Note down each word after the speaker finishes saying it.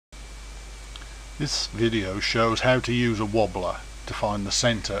This video shows how to use a wobbler to find the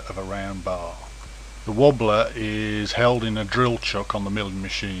center of a round bar. The wobbler is held in a drill chuck on the milling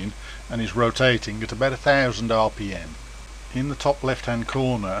machine and is rotating at about 1000 RPM. In the top left hand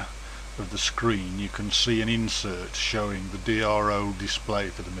corner of the screen you can see an insert showing the DRO display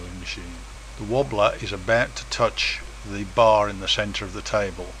for the milling machine. The wobbler is about to touch the bar in the center of the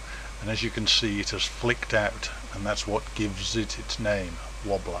table, and as you can see it has flicked out, and that's what gives it its name,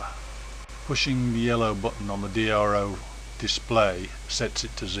 wobbler. Pushing the yellow button on the DRO display sets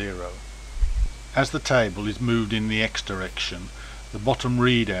it to 0. As the table is moved in the X direction, the bottom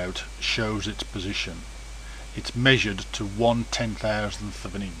readout shows its position. It's measured to 1/10,000th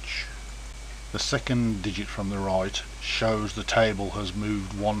of an inch. The second digit from the right shows the table has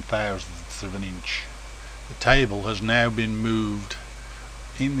moved 1/1000th of an inch. The table has now been moved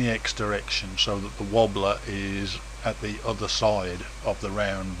in the X direction so that the wobbler is at the other side of the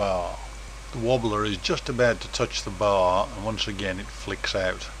round bar. The wobbler is just about to touch the bar, and once again it flicks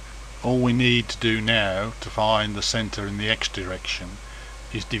out. All we need to do now to find the center in the X direction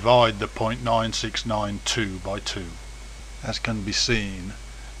is divide the 0.9692 by 2. As can be seen,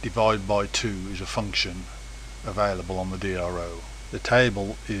 divide by 2 is a function available on the DRO. The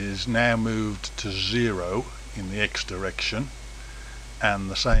table is now moved to 0 in the X direction, and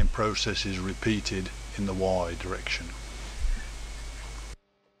the same process is repeated in the Y direction.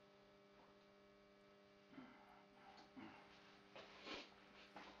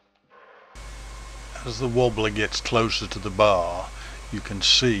 As the wobbler gets closer to the bar, you can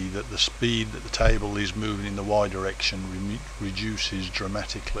see that the speed that the table is moving in the Y direction reduces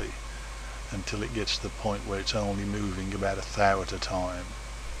dramatically until it gets to the point where it's only moving about a thou at a time.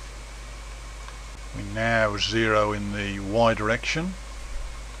 We now zero in the Y direction.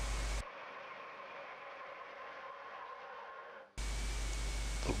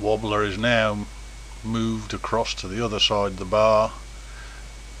 The wobbler is now moved across to the other side of the bar,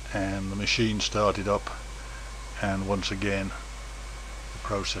 and the machine started up, and once again the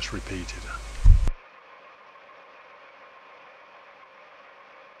process repeated.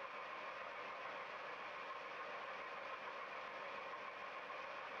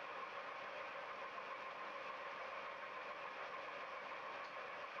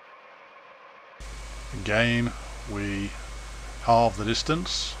 Again we halve the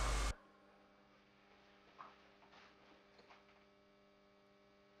distance.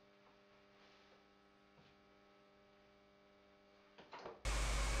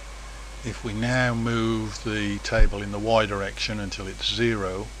 If we now move the table in the Y direction until it's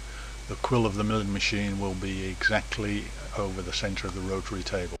 0, the quill of the milling machine will be exactly over the center of the rotary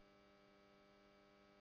table.